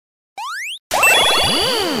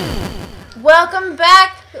Welcome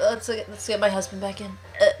back. Let's get my husband back in.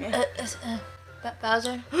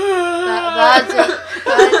 Bowser? Bowser.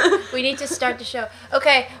 We need to start the show.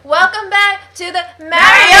 Okay, welcome back to the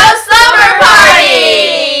Mario Slumber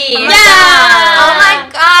Party! Oh my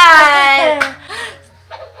god!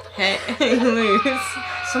 Hey, Luz.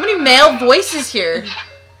 So many male voices here.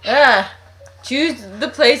 Choose the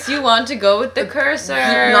place you want to go with the cursor.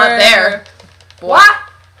 Not there. What?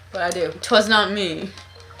 But I do. 'Twas not me.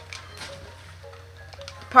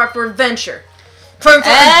 Park for adventure. Adventure!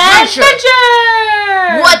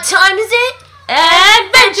 What time is it?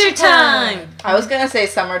 Adventure time! I was gonna say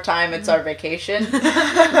summertime, it's our vacation.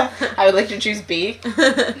 I would like to choose B.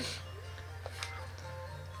 Okay,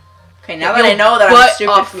 now that I know that I'm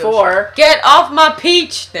stupid 4. Get off my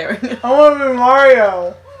peach! There we go. I want to be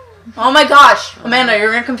Mario. Oh my gosh, Amanda,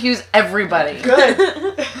 you're gonna confuse everybody. Good.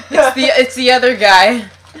 It's the other guy.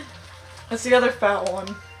 That's the other fat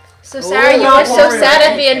one. So Sarah, you were so sad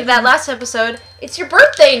at the end of that last episode. It's your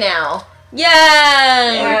birthday now. Yay!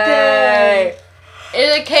 Yay!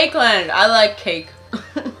 It's a cake land. I like cake.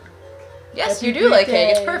 Yes, Happy you do like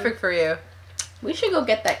cake. It's birthday. perfect for you. We should go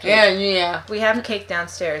get that cake. Yeah. We have cake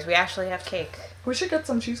downstairs. We actually have cake. We should get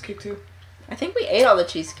some cheesecake too. I think we ate all the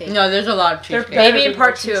cheesecake. No, there's a lot of They're cheesecake. better Maybe in than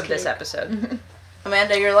part the 2 of this cheesecake. episode.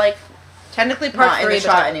 Amanda, you're like Technically part not in 3 the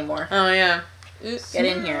shot anymore. Oh, yeah. Get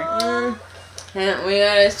in here. And we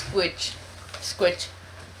gotta squitch. Squitch.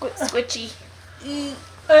 Switchy.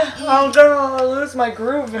 I'm gonna lose my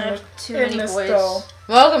groove in, Too in many this boys. though.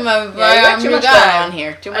 Welcome, everybody. Yeah, you got I'm too your much guy. going on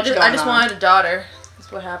here. Too much I just wanted a daughter. That's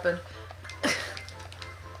what happened. I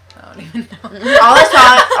don't even know. all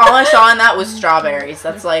I saw in that was strawberries.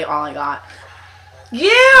 That's like all I got.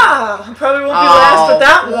 Yeah! Probably won't be last with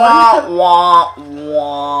that one. Wah,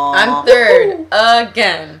 wah. I'm third.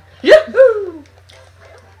 Again. Yahoo!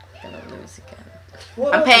 Gonna lose again.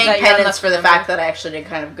 What I'm up? paying that your penance unlucky for the number? fact that I actually did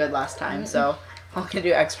kind of good last time, so I'm gonna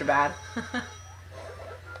do extra bad.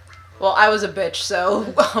 Well, I was a bitch, so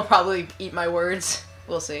I'll probably eat my words.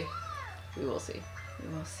 We'll see. We will see. We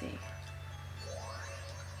will see.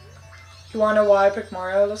 You wanna know why I picked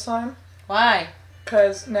Mario this time? Why?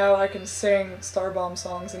 Because now I can sing Starbomb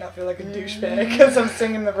songs and not feel like a douchebag because I'm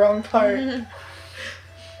singing the wrong part.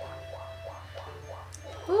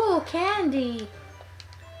 Ooh, candy.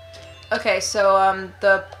 Okay, so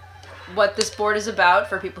what this board is about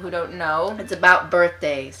for people who don't know. It's about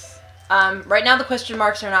birthdays. Right now the question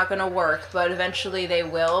marks are not going to work, but eventually they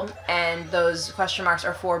will, and those question marks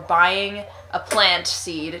are for buying a plant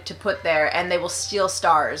seed to put there, and they will steal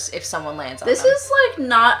stars if someone lands on This them. is like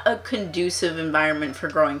not a conducive environment for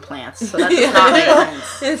growing plants, so that does not make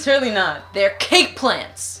sense. It's really not. They're cake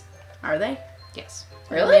plants. Are they? Yes.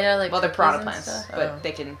 Really? Yeah, like Well, they're cookies piranha and plants, stuff? but Oh.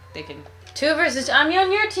 they can. 2 versus I'm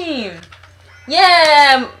on your team.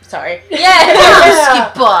 Yeah. Sorry. Yeah,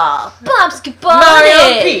 Yeah. Bobsketball. Bobsketball. Mario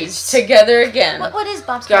it and is. Peach together again. What is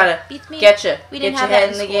Bobsketball? Gotta Beats me. Getcha. We Get didn't your have head that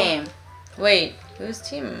in in the school. game. Wait, whose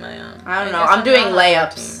team am I on? I don't know. guess I'm doing not on your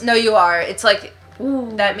layups. team. No, you are. It's like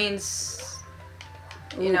Ooh. that means.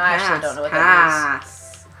 You Ooh, know, I actually pass, don't know what that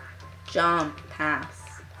pass. Jump, pass.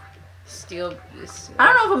 Steal. This. I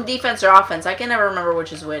don't know if I'm defense or offense. I can never remember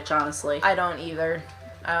which is which, honestly. I don't either.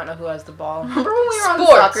 I don't know who has the ball. Remember when we were on the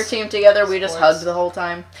Sports. soccer team together? We just Sports. hugged the whole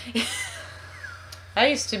time. I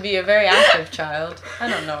used to be a very active child. I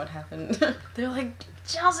don't know what happened. They're like,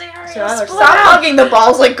 Chelsea, hurry So I up, like- split Stop up." hugging the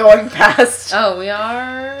balls like going past. Oh, we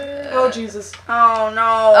are. Oh, Jesus. Oh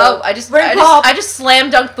no. Oh, I just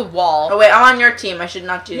slam dunked the wall. Oh wait, I'm on your team. I should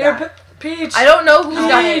not do Yeah, that. Peach. I don't know who's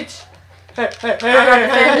got it. Peach.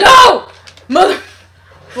 Hey. No! Mother.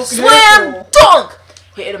 Slam dunk!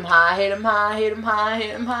 Hit him high, hit him high, hit him high, hit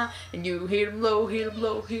him high, and you hit him low, hit him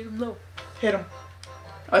low, hit him low. Hit him.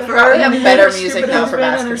 Oh, I forgot we have better Her music stupid now for husband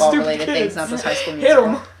and her basketball stupid related things, kids. not just High School Hit Musical.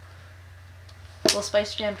 him. Well,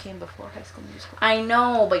 Spice Jam came before High School Musical. I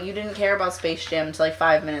know, but you didn't care about Space Jam until like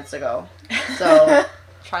 5 minutes ago. So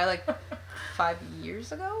Try like 5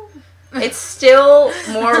 years ago? it's still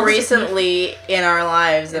more recently in our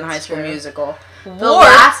lives than It's High School true. Musical. The War.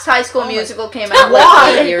 last High School Musical came out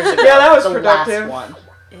Why? like 8 years ago. Yeah, that was the productive. last one.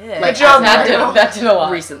 Yeah. Like, Good job, as Mario. of That did a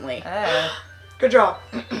lot. recently. Good job.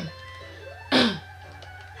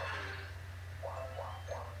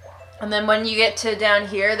 And then when you get to down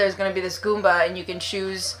here, there's going to be this Goomba, and you can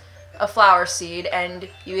choose a flower seed, and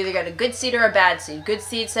you either get a good seed or a bad seed. Good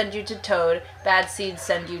seeds send you to Toad, bad seeds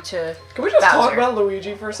send you to Can we just talk Bowser. about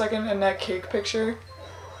Luigi for a second and that cake picture?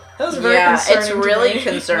 That was very Yeah, concerning. it's to really me.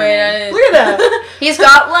 concerning. Wait, Look at that. He's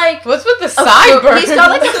got like what's with the a sideburns? He's got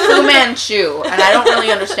like a Fu Manchu, and I don't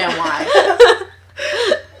really understand why.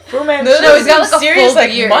 Fu Man. No, he's got like a serious full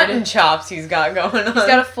like beard. mutton chops he's got going on. He's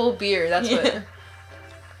got a full beard. That's Yeah. what.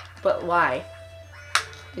 But why?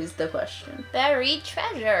 Is the question. Buried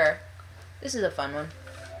treasure. This is a fun one.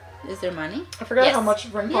 Is there money? I forgot Yes. how much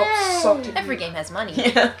ring pop sucked. Every game has money.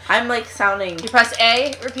 Yeah. I'm like sounding You press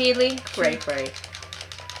A repeatedly. right.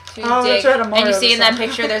 To Oh, dig. that's right, a Mario And you see in that song.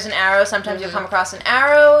 picture there's an arrow. Sometimes you'll come across an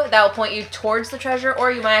arrow that will point you towards the treasure,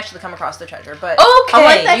 or you might actually come across the treasure. But I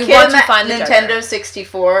like that you kid want in to that find the Nintendo treasure.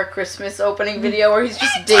 64 Christmas opening video where he's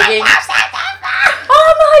just digging.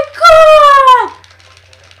 Oh my god!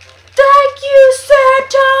 Thank you,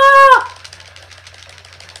 Santa!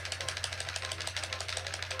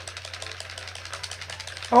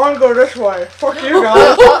 I want to go this way. Fuck you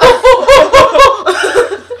guys.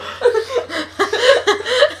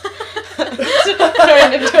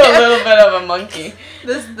 Turned into a little bit of a monkey.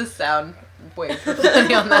 This is the sound wave for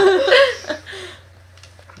funny on that.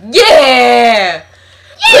 Yeah!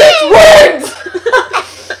 It worked!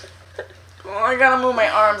 Oh, I gotta move my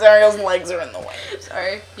arms. Ariel's legs are in the way.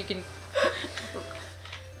 Sorry, you can.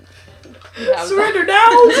 Surrender now.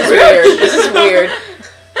 This is weird. This is weird.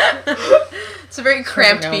 It's a very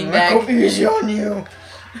cramped Go beanbag. easy on you.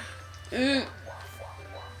 Mm.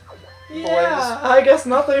 Yeah, I guess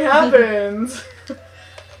nothing happens.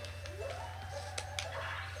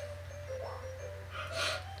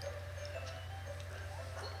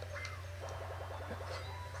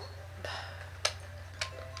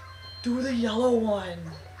 Do the yellow one.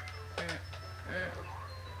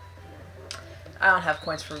 I don't have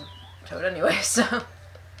coins for Toad anyway, so.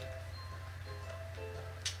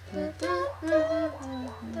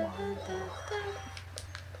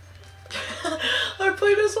 I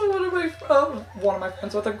played this with one of my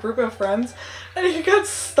friends with a group of friends, and he got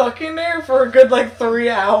stuck in there for a good like 3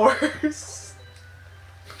 hours.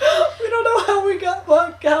 We don't know how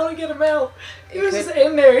to get him out. He was just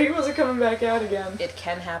in there. He wasn't coming back out again. It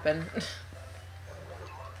can happen.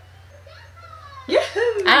 Yeah.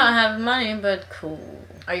 I don't have money, but cool.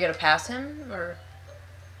 Are you gonna pass him or?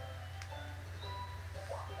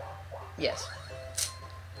 Yes.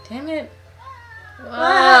 Damn it.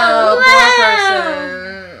 Wow, Wow. poor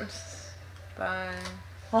person. Bye.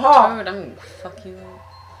 Aha. Toad, I'm gonna fuck you up.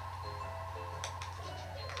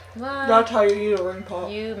 What? That's how you eat a ring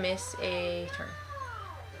pop. You miss a turn.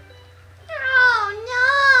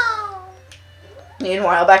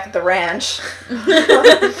 Meanwhile, back at the ranch.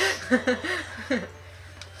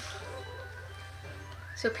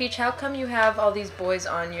 So Peach, how come you have all these boys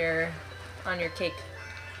on your cake?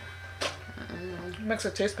 Makes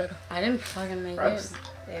it taste better. I didn't fucking make Gross.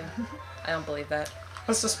 it. Ew. I don't believe that.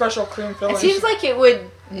 That's the special cream filling. It seems like it would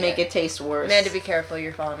make it taste worse. Amanda, be careful,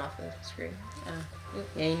 you're falling off the screen.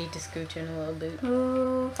 Yeah, you need to scooch in a little bit.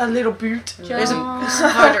 a little boot. There's a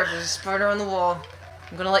spider. There's a spider on the wall.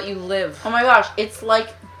 I'm gonna let you live. Oh my gosh, it's like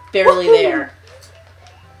barely there.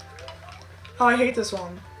 Oh, I hate this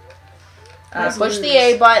one. Push the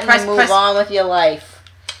A button Press- and move press- on with your life.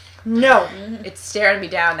 No. It's staring me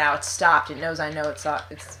down now. It's stopped. It knows I know it's not.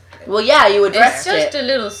 It's Well, yeah, you It's addressed just it. a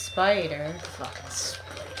little spider. fucking spider.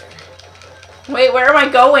 Wait, where am I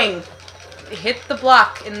going? Hit the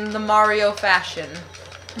block in the Mario fashion.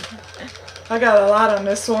 I got a lot on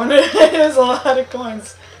this one. It is a lot of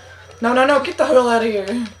coins. No, no, no. Get the hell out of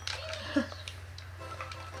here.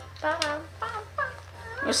 I'm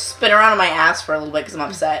gonna spin around on my ass for a little bit because I'm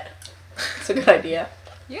upset. It's a good idea.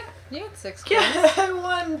 Yeah, you got $6. Yeah, I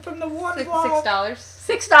won from the one block. $6.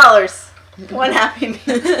 $6. One happy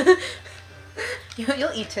meal.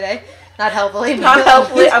 You'll eat today. Not healthily. but Not you'll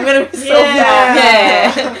helpfully. eat. I'm gonna be so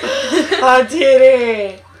Yeah. bad. I did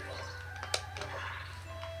it.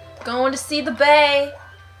 Going to see the bay.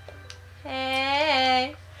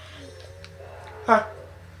 Hey. Huh.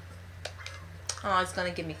 Oh, he's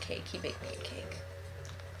gonna give me cake. He baked me a cake.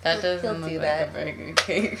 That He'll doesn't look do like that. a very good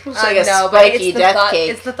cake. Looks like a but spiky it's the death thought, cake.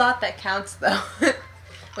 It's the thought that counts, though.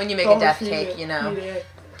 When you make Don't a death refuse cake, it. you know. Eat it.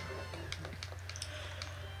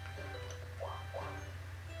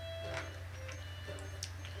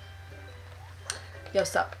 Yo,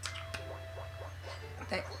 sup.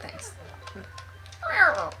 Thanks.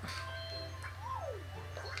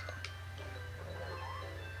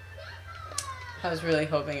 I was really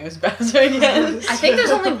hoping it was Bowser again. I think there's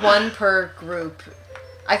only one per group.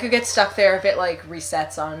 I could get stuck there if it like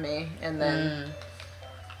resets on me, and then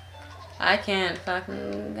I can't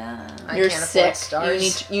fucking go. I You're can't sick. afford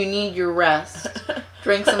stars. You need your rest.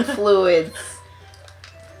 Drink some fluids.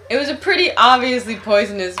 It was a pretty obviously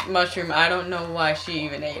poisonous mushroom. I don't know why she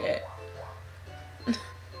even ate it.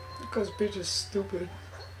 Because bitch is stupid.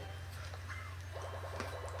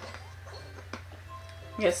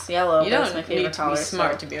 Yes, yellow. You That's don't my favorite need to color. be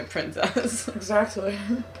smart to be a princess. Exactly.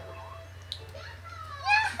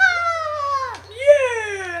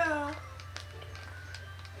 Yeah!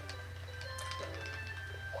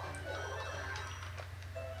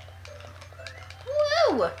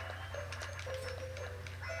 Woo!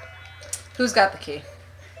 Who's got the key?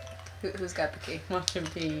 Who's got the key? Watch him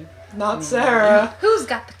be. Not Sarah. Who's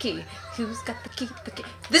got the key? Who's got the key? The key.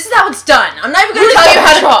 This is how it's done. I'm not even gonna tell you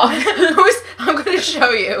how to. I'm gonna show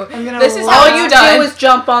you. This is how All it's you done. do is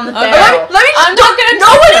jump on the Okay. barrel. Let me. I'm not gonna. No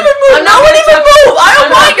one even move. I'm No not one gonna even touch- move. I don't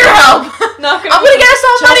I'm want not your help. Not I'm gonna get us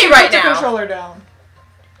all money Chelsea, right put the now. controller down.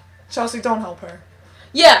 Chelsea, don't help her.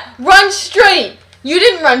 Yeah, run straight. You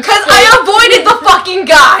didn't run because I avoided the fucking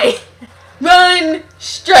guy. Run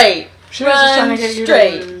straight. She was just trying to get you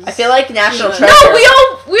straight. to lose. I feel like national No, treasure.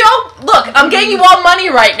 we all look. I'm getting you all money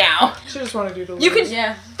right now. She just wanted you to lose. You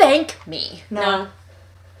can thank me. No.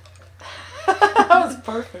 That was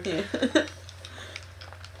perfect.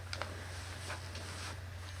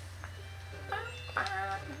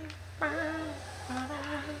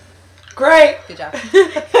 Great. Good job.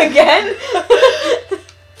 Again?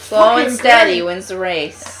 Slow and Fucking steady great. wins the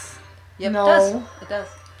race. Yep, No. it does. It does.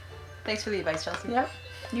 Thanks for the advice, Chelsea. Yep.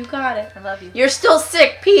 You got it. I love you. You're still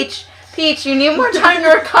sick, Peach. Peach, you need more time to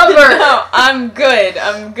recover. No, I'm good.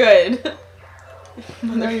 I'm good.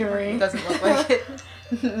 No, you It ain't. doesn't look like it.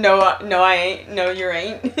 No, I ain't. No, you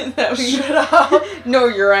ain't. Is that what you- Shut up. No,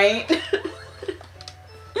 you ain't.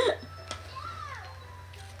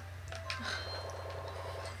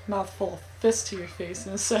 Mouthful of fist to your face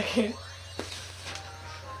in a second.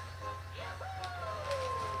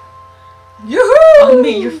 Yoo-hoo! I'll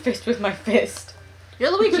meet your fist with my fist. You're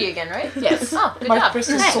Luigi again, right? Yes. Oh, good My job. fist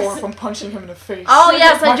is Nice. sore from punching him in the face. Oh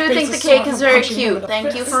yes, I My do face think the is cake sore is from very punching him in cute. the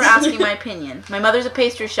Thank you face. for asking my opinion. My mother's a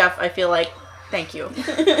pastry chef. I feel like, thank you.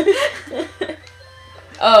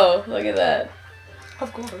 Oh, look at that.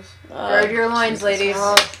 Of course. Gird your loins, ladies.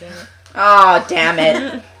 Oh, damn it. Oh damn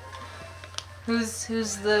it! Who's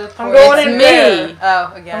the? I'm going in me. bear.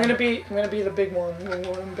 Oh, again. I'm gonna be the big one. I'm gonna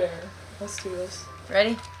go in bear. Let's do this.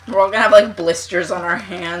 Ready? We're all gonna have like blisters on our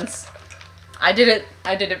hands. I did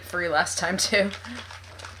it free last time too.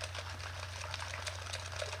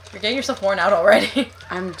 You're getting yourself worn out already.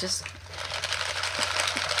 I'm just.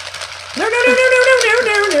 No.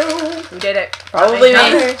 Who did it? Probably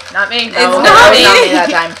Not me. Not me. No, It's it not was me. not me that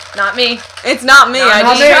time. Not me. It's not me. I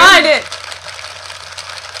not just me. tried it.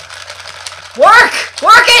 Work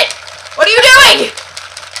it. What are you doing?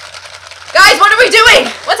 Guys, what are we doing?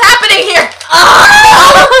 What's happening here?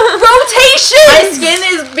 Rotation. My skin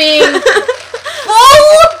is being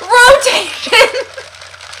Full rotation.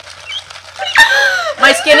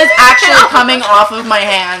 My skin is actually coming off of my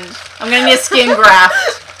hand. I'm gonna need a skin graft.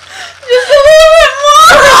 Just a little bit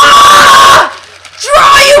more.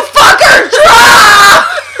 Draw, you fucker! Draw!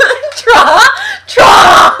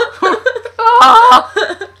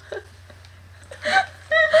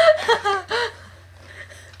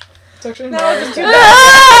 It's actually not as too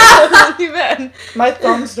Not too bad. My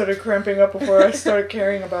thumb started cramping up before I started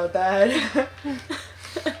caring about that.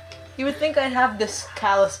 You would think I'd have this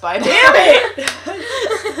callus by now. Damn it!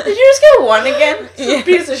 Did you just get one again? You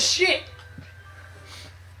piece of shit.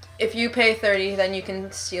 If you pay 30, then you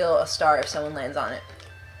can steal a star if someone lands on it.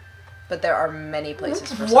 But there are many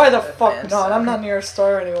places for Why the someone to fuck land, not? so- I'm not near a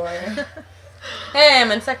star anyway. Hey,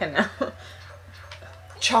 I'm in second now.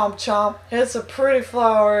 Chomp chomp. It's a pretty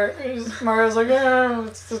flower. Mario's like,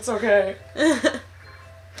 it's okay.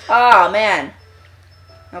 Oh man.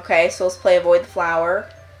 Okay, so let's play avoid the flower.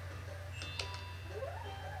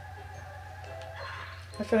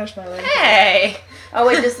 I finished my ring. Hey! Oh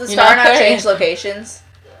wait, does the You're star not not there change yet. locations?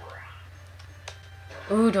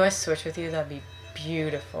 Ooh, do I switch with you? That'd be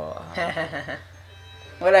beautiful.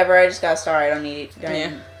 Whatever, I just got a star. I don't need it.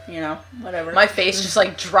 Yeah. You know, whatever. My face just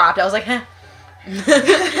like dropped. I was like, huh.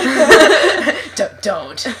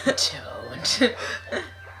 Don't.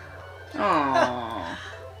 Aww.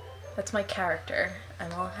 That's my character.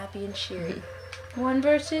 I'm all happy and cheery. 1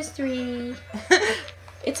 versus 3.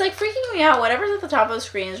 It's like freaking me out. Whatever's at the top of the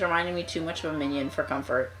screen is reminding me too much of a minion for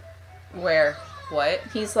comfort. Where? What?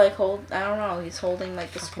 He's like I don't know. He's holding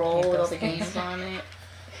like the scroll hate with all those the things. games on it.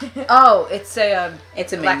 Oh, it's a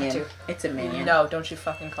It's a Lakitu. minion. It's a minion. No, don't you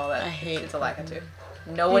fucking call that. I hate It's a Lakitu.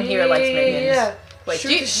 No one here likes minions. Yeah. Wait, Shoot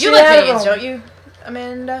do the you shit like out of minions, them. don't you,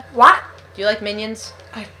 Amanda? What? Do you like minions?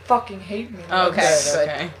 I fucking hate me. Okay, good.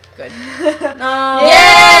 Okay. Good. No.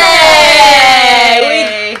 Yay!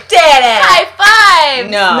 We did it. High five!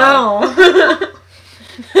 No.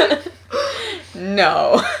 No.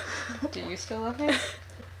 No. Do you still love me?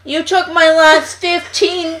 You took my last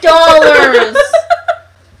 $15.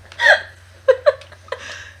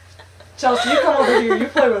 Chelsea, you come over here. You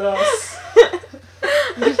play with us.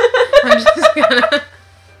 I'm just gonna.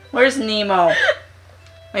 Where's Nemo?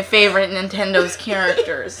 My favorite Nintendo's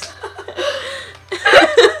characters.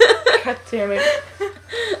 God damn it.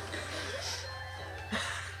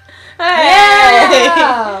 Hey!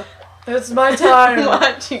 Yeah! It's my time.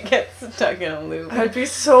 Watch you get stuck in a loop. I'd be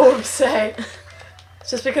so upset.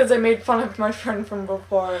 Just because I made fun of my friend from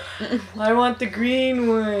before. I want the green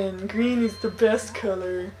one. Green is the best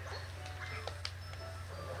color.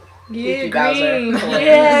 Yeah, Goofy Bowser. green.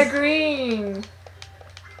 Yeah, green.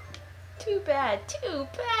 Too bad. Too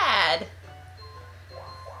bad.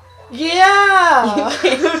 Yeah!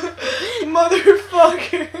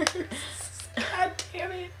 Motherfuckers. God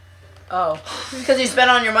damn it. Oh. Because you spent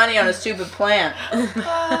all your money on a stupid plant.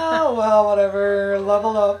 Oh, well, whatever.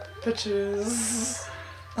 Level up, bitches.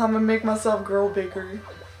 I'm gonna make myself grow bigger.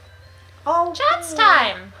 Oh. Chats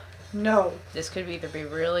time. No. This could either be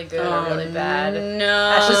really good or really bad. No.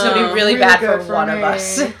 That's just gonna be really Really bad good for for one of me.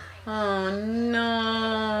 us. Oh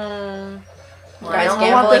no. I Guys, want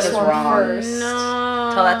gambling this is one wrong. first.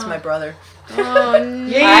 No. Tell that to my brother. Oh no.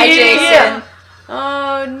 Yeah, Hi, yeah, Jason. yeah.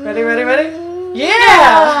 Oh no. Ready, ready, ready? Yeah!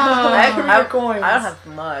 I coins. don't have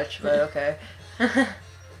much, but okay.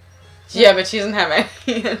 Yeah, but she doesn't have any.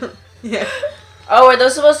 Yeah. Oh, are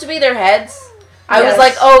those supposed to be their heads? I was Yes.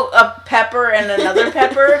 like, oh, a pepper and another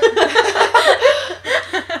pepper.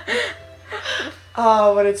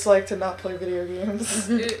 Oh, what it's like to not play video games.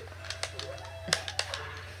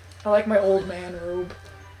 I like my old man robe.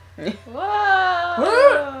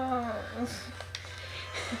 Whoa.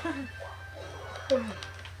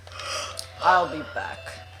 I'll be back.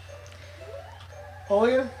 Oh,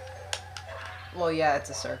 you? Well, yeah, it's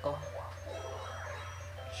a circle.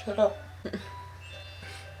 Shut up.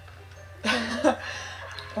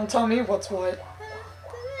 Don't tell me what's what.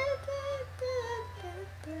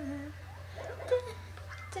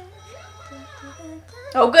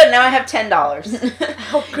 Oh, good. Now I have $10.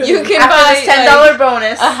 Oh, good. You can After buy this $10 like,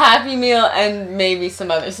 bonus. a Happy Meal and maybe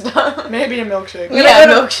some other stuff. Maybe a milkshake. We're Yeah,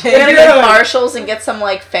 gonna go to- milkshake. We're gonna go to Yeah. Marshall's and get some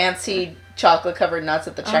like fancy chocolate covered nuts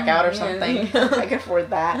at the checkout or yeah. something. I can afford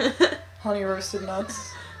that. Honey roasted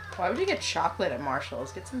nuts. Why would you get chocolate at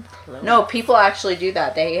Marshall's? Get some clothes. No, people actually do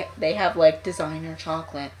that. They have like designer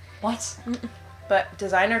chocolate. What? But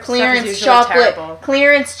designer stuff Clearance is usually chocolate. terrible.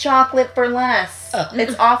 Clearance chocolate for less.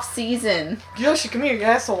 It's off season. Yoshi, come here, you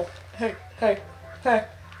asshole. Hey, hey, hey.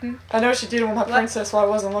 I know she did it with my princess while I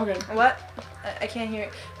wasn't looking. What? I can't hear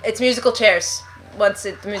it. It's musical chairs. Once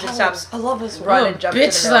the music stops, I love this one. run Oh, and jump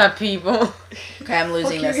bitch to the middle. slap people. Okay, I'm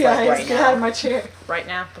losing Fuck this you like guys, right get out of now. my chair. Right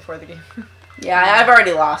now, before the game. Yeah, I've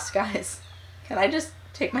already lost, guys. Can I just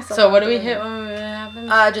take myself? So out what do the we way? hit when it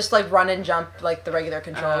happens? Just like run and jump like the regular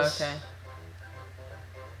controls. Okay.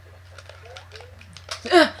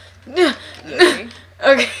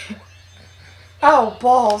 Okay. Oh,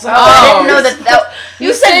 balls. I didn't know that.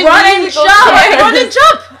 You said said run and musical jump. chairs. Run and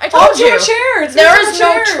jump! I told Oh, you! two chairs. There musical is no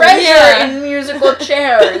chairs. treasure Yeah. in musical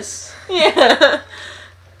chairs. Yeah.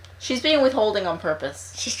 She's being withholding on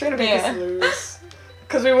purpose. She's trying to make Yeah. us lose.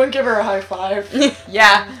 Because we wouldn't give her a high five.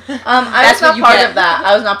 Yeah. I That's was what not you part get. of that.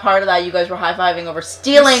 I was not part of that. You guys were high fiving over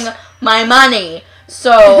stealing my money.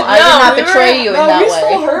 So I did not we were- betray you in No, that we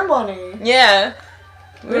stole way. her money. Yeah.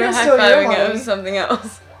 We were didn't high steal your fiving it money. with something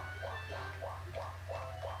else.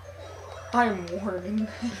 I'm warning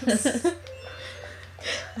this.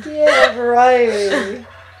 Yeah, variety.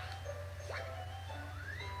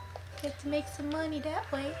 Get to make some money that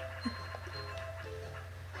way.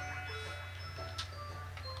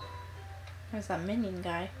 Where's that minion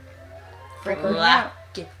guy? Black.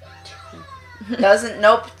 Doesn't.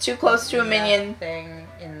 Nope. Too close to a minion. Thing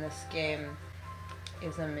in this game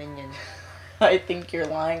is a minion. I think you're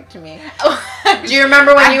lying to me. Do you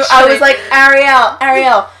remember when I was like,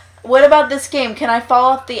 Ariel, what about this game? Can I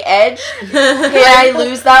fall off the edge? Can I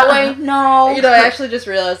lose that way? No. You know, I actually just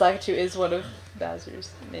realized Lakitu is one of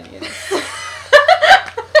Bowser's minions.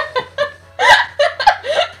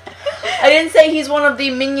 I didn't say he's one of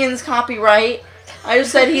the minions copyright. I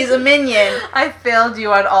just said he's a minion. I failed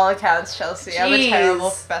you on all accounts, Chelsea. I'm a Jeez.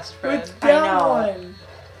 terrible best friend. With I that know. one.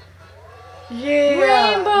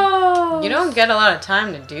 Yeah. Rainbow. You don't get a lot of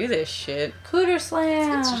time to do this shit. Cooter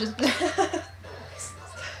slam. It's just,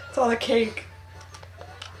 It's all the cake.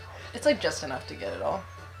 it's like just enough to get it all.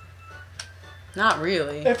 Not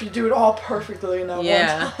really. If you do it all perfectly in that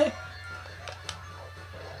Yeah. one time.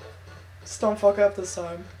 Just don't fuck up this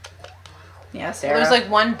time. Yeah, Sarah. There's like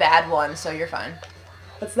one bad one, so you're fine.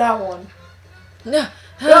 That's that one. No.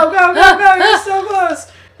 Go, go, go, go! You're so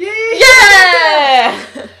close! Yeah!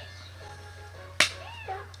 Yeah!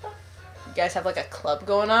 You guys have like a club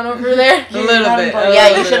going on over there? A little bit.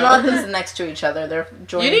 Yeah, you shouldn't let them sit next to each other. They're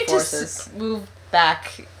joining You need forces. to move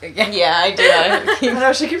back again. Yeah, I do. I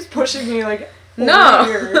know, she keeps pushing me, like, over No.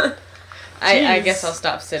 here. I Jeez. guess I'll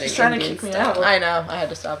stop sitting. She's trying to Indian kick me style. out. I know. I had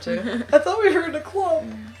to stop too. I thought we were in a club.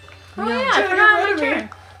 Oh yeah, I Jenny, forgot get my rid of me.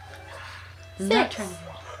 turn. Six.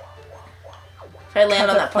 If I land God,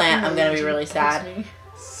 on that plant, fucking I'm gonna be emoji really bugs sad. me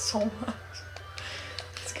so much.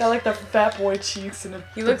 It's got like the fat boy cheeks and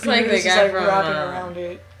He the looks like beard the is guy just, like, from, wrapping around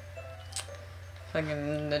it.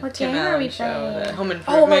 Fucking the What Tim game are Allen we show, playing? the Home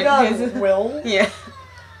Improvement. Oh my god, Will? Yeah.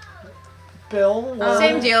 Bill? Will?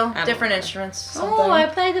 Same deal, don't different know. instruments. Something. Oh, I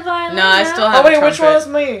played the violin. No, I now. still have Oh wait, a which one is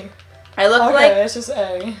trumpet. me? I look Okay, like it's just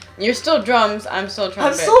A. You're still drums. I'm still I'm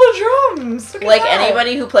trumpet. still the drums! Look at like that.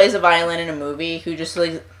 anybody who plays a violin in a movie who just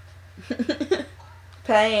like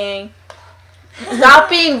playing. Stop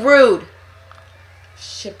being rude,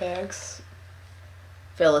 Shitbags.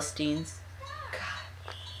 Philistines.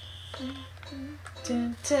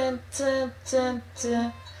 Dun, dun, dun, dun,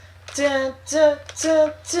 dun. Dun, dun,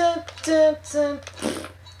 dun, dun, dun, dun.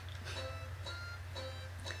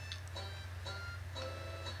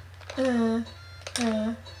 Uh,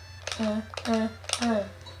 uh, uh.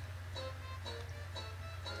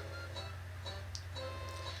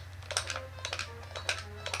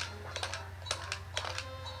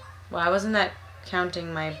 Why wasn't that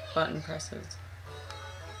counting my button presses?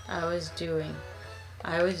 I was doing.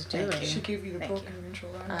 Thank She gave you the Thank broken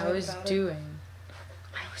controller. I'm I right was about it. doing.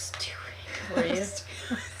 I was doing. Were you?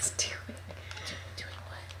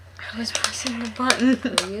 I was pressing the button.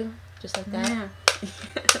 Were you? Just like that? Yeah.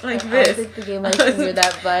 Like I this. don't think the game I I was- you're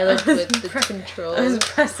that violent I was with the I was controls.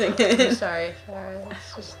 pressing I'm it. sorry.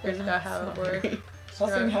 It's just that's not how it works.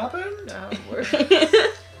 Nothing happened? Not how it works.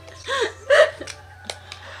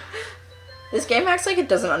 This game acts like it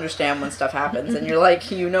doesn't understand when stuff happens, and you're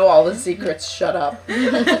like, you know all the secrets. Shut up.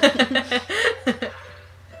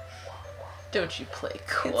 Don't you play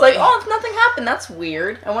cool? It's like, oh, nothing happened. That's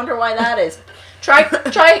weird. I wonder why that is. Try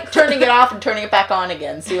turning it off and turning it back on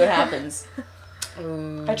again. See what happens.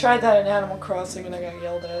 I tried that in Animal Crossing and I got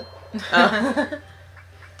yelled at.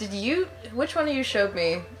 Did you? Which one of you showed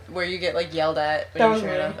me where you get like yelled at when That you was turn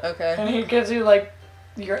me. it off? Okay. And he gives you like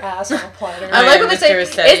your ass on a platter. I like when they Mr. say,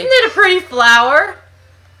 Rossetti. "Isn't it a pretty flower?"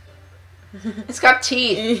 It's got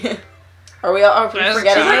teeth. Yeah. Are we She's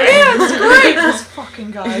forgetting? Like, yeah, it's great. This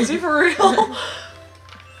fucking guy. Is he for real?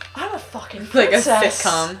 I'm a fucking Like a princess.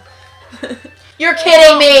 sitcom. You're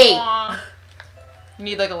kidding me. You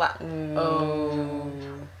need like a lot. Oh.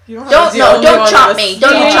 You don't Don't the no, only don't one chop with me. a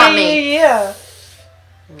Don't yeah, chop me. Yeah.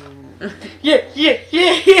 Yeah, yeah,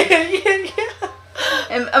 yeah, yeah, yeah, yeah.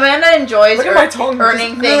 And Amanda enjoys Look at my tongue,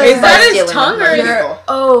 earning just- things Is by that his stealing tongue them from or people.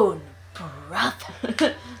 own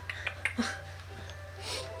brother.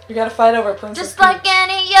 You gotta fight over Princess Just like Peach.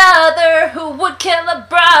 any other who would kill a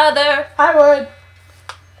brother. I would.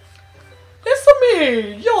 It's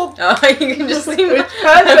me. Yo. Oh, you can just see my,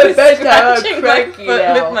 kind of I a was bad time, I'm scratching my cranky foot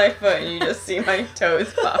now. with my foot, and you just see my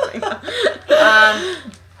toes popping up.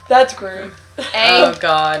 That's great. A. Oh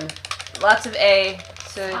God. Lots of A.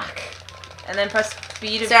 So, and then press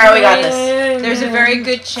B to Sarah, we got breathe. this. There's a very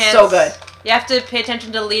good chance. So good. You have to pay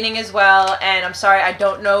attention to leaning as well. And I'm sorry, I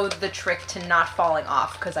don't know the trick to not falling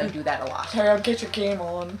off because I do that a lot. Harry, I'll get your game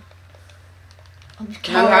on.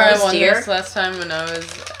 Can Remember have I to won steer? this last time when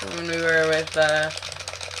we were with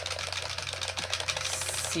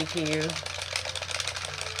CPU.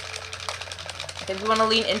 I think we want to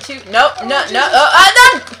lean into. Nope, no.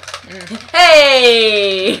 Done!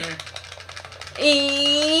 Hey.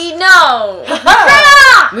 No.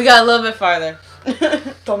 We got a little bit farther.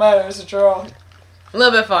 Don't matter, it's a draw. A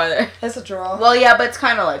little bit farther. It's a draw. Well, yeah, but it's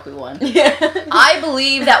kind of like we won. Yeah. I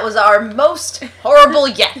believe that was our most horrible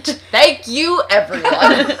yet. Thank you,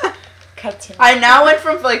 everyone. Cut to me. I now went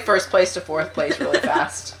from like first place to fourth place really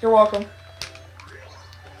fast. You're welcome.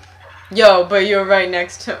 Yo, but you're right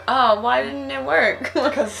next to. Oh, why didn't it work?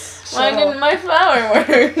 Because Why didn't my flower work?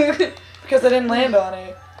 Because I didn't land on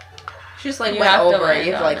it. She just like You went have to over it. land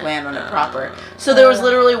You have to on like it. land on it Oh. proper. So there was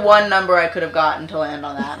literally one number I could have gotten to land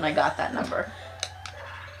on that, and I got that number.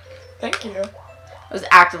 Thank you. I was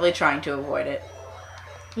actively trying to avoid it.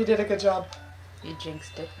 You did a good job. You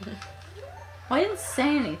jinxed it. Well, I didn't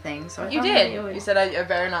say anything, so I You thought did. maybe it would- You said I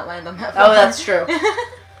better not land on that. Oh, that's true.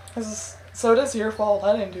 So it is your fault.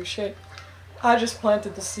 I didn't do shit. I just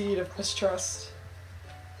planted the seed of mistrust.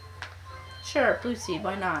 Sure, blue seed.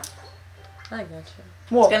 Why not? I got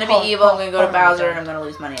you. It's gonna be evil. I'm gonna go to Bowser and I'm gonna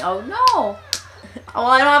lose money. Oh no! Well,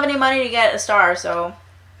 I don't have any money to get a star, so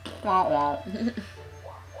won't. Did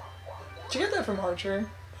you get that from Archer?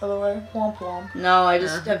 by the way. Womp womp. No, I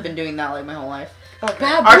just have been doing that like my whole life. Okay.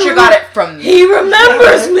 Babu. Archer got it from me. He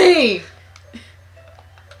remembers me!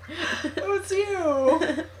 Oh, it's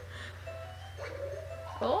you.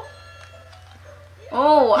 Cool.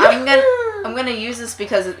 Oh, I'm gonna use this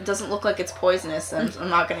because it doesn't look like it's poisonous, and I'm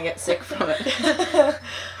not gonna get sick from it.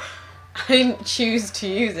 I didn't choose to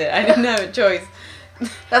use it. I didn't have a choice.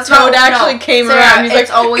 That's Toad actually came Sarah, around. He's it's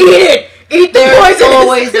like, always, eat it! Eat the There's poisonous!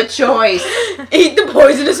 always a choice. Eat the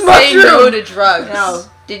poisonous Say mushroom! no to drugs. No,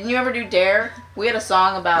 didn't you ever do Dare? We had a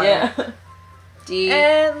song about Yeah. it. D.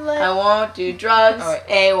 And I won't do drugs. Oh, wait.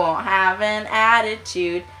 A won't have an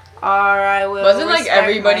attitude. R. I will. Wasn't like respect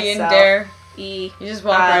everybody myself. in Dare? E. You just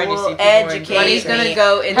walk I around and you will see people wearing educate drugs. Money's gonna me.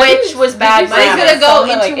 go into Which was bad Money's grammar. Money's gonna go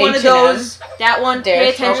Something into like one of H&M. those. That one. Dare Pay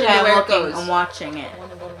attention Okay, to I'm where it looking. goes. I'm watching it.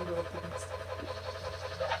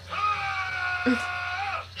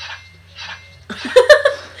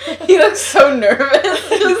 He looks so nervous.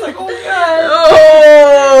 He's like, oh god.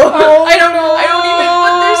 Oh, I don't know. I don't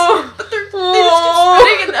even. But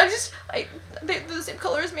they just keep spitting, and they're the same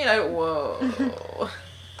color as me, and whoa.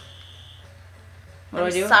 What do I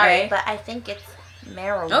do? sorry, A? but I think it's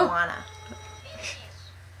marijuana.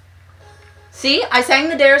 See, I sang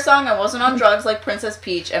the Dare song. I wasn't on drugs like Princess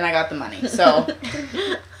Peach, and I got the money. So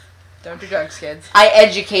Don't do drugs, kids. I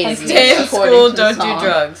educated you. Stay in according school, to the don't do song.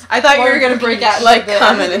 drugs. I thought you were gonna break out. Like,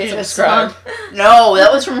 comment, and subscribe. No,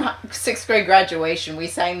 that was from 6th grade graduation. We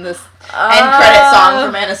sang this end credit song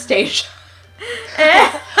from Anastasia.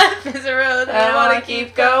 Is a road that I want to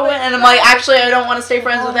keep going, and I'm like, actually, I don't want to stay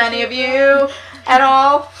friends with any of you at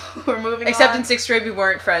all. We're moving Except on. in 6th grade we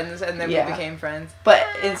weren't friends, and then Yeah. we became friends. But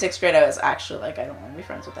in 6th grade, I was actually like, I don't want to be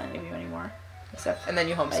friends with any of you anymore. Except, And then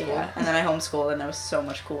you homeschooled. yeah. And then I homeschooled, and I was so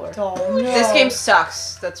much cooler. Oh, no. This game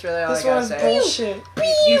sucks. That's really all This I gotta one is say. bullshit.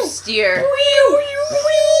 You steer.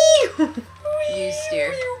 You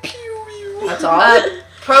steer. That's all.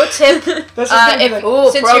 Pro tip: That's just gonna be if- like,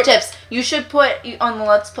 Ooh, Since pro you're- tips. You should put on the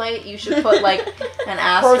Let's Play. You should put like an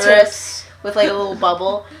pro asterisk tips. with like a little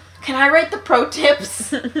bubble. Can I write the pro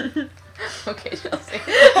tips? Okay, Chelsea.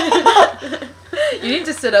 You need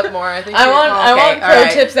to sit up more. I think. I you're- want Okay, pro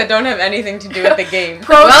alright. tips that don't have anything to do with the game.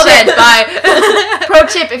 Pro Well tip. then, bye. Pro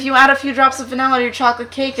tip: if you add a few drops of vanilla to your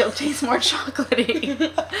chocolate cake, it'll taste more chocolatey.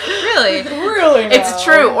 Really? Really? It's now?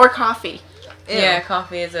 true. Or coffee. Yeah,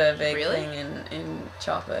 coffee is a big Really? thing in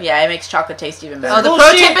chocolate. Yeah, it makes chocolate taste even better. Oh, the pro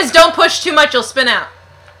Bullshit. tip is don't push too much. You'll spin out.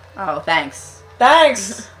 Oh, thanks.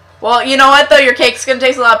 Thanks. Well, you know what though? Your cake's gonna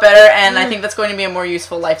taste a lot better, and I think that's going to be a more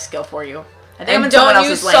useful life skill for you. I think I'm in And someone don't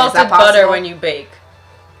else's use lane. Is that salted butter possible? when you bake.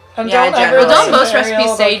 And Yeah, don't ever generally. listen Don't most to Ariel recipes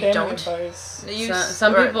about say gaming don't? advice. They use,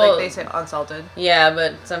 Some or, people- like, they say unsalted. Yeah,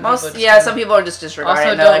 but some Most, people. yeah, some people are just disregarding.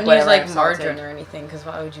 Also, it. They're don't like, use whatever, like I'm margarine salted. or anything, because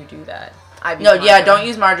why would you do that? I beat No, yeah, margarine. don't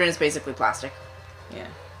use margarine. It's basically plastic. Yeah.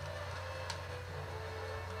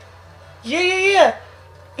 Yeah.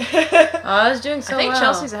 Oh, I was doing so I think well.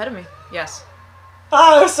 Chelsea's ahead of me. Yes.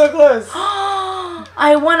 Ah, I was so close.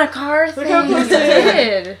 I won a car Look thing. how You close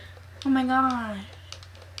did. Oh my god.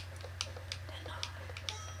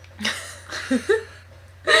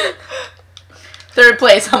 Third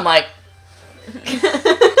place, I'm like.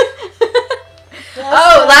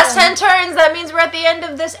 Oh, last 10 turns. That means we're at the end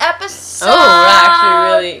of this episode. Oh, we're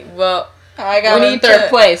actually really well. I got We in need third to-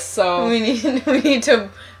 place, so. We need to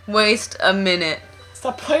waste a minute.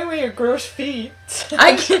 Stop playing with your gross feet.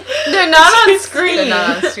 I can't. They're not on screen. They're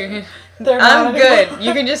not on screen. They're not I'm anymore. good.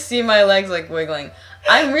 You can just see my legs like wiggling.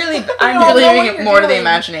 I'm really. You're I'm know really. what leaving you're it more to the doing.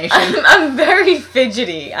 imagination. I'm very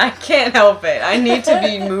fidgety. I can't help it. I need to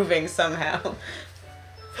be moving somehow.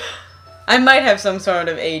 I might have some sort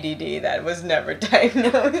of ADD that was never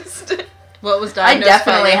diagnosed. What was I diagnosed?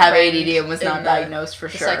 definitely by your have friend ADD and was in not the- diagnosed for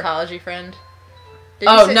the sure. psychology friend. Did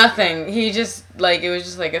you Oh, say- nothing. He just like it was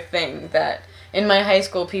just like a thing that in my high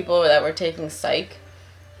school people that were taking psych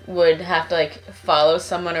would have to like follow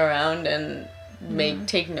someone around and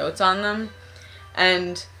take notes on them.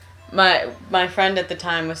 And my friend at the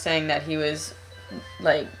time was saying that he was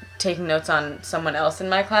like taking notes on someone else in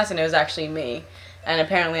my class and it was actually me. And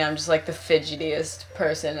apparently I'm just like the fidgetiest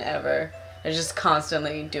person ever. I'm just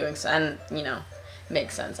constantly doing so, and you know,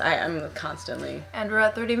 makes sense. I'm constantly. And we're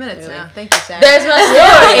at 30 minutes Really? now. Thank you, Sam. There's my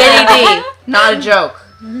story. ADD, not a joke.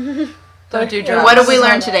 Don't do Yeah, drugs. What did we this is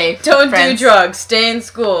learn not today? Don't friends? do drugs. Stay in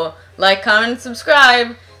school. Like, comment, and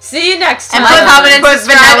subscribe. See you next time. And put, comment and put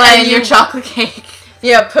subscribe vanilla and in your you- chocolate cake.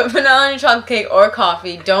 Yeah, put vanilla in your chocolate cake or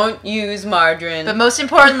coffee. Don't use margarine. But most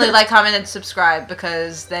importantly, like, comment, and subscribe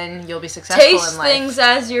because then you'll be successful taste in life. things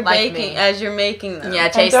as you're Like baking, me. as you're making them. Yeah,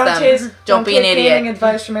 And taste don't them. taste, Don't be an take idiot. gaming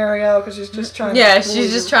advice from Ariel because she's just trying Yeah, to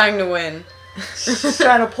she's just trying to win. She's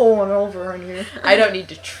trying to pull one over on you. I don't need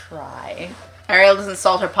to try. Ariel doesn't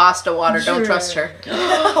salt her pasta water. Don't trust her.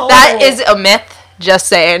 That is a myth. Just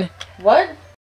saying. What?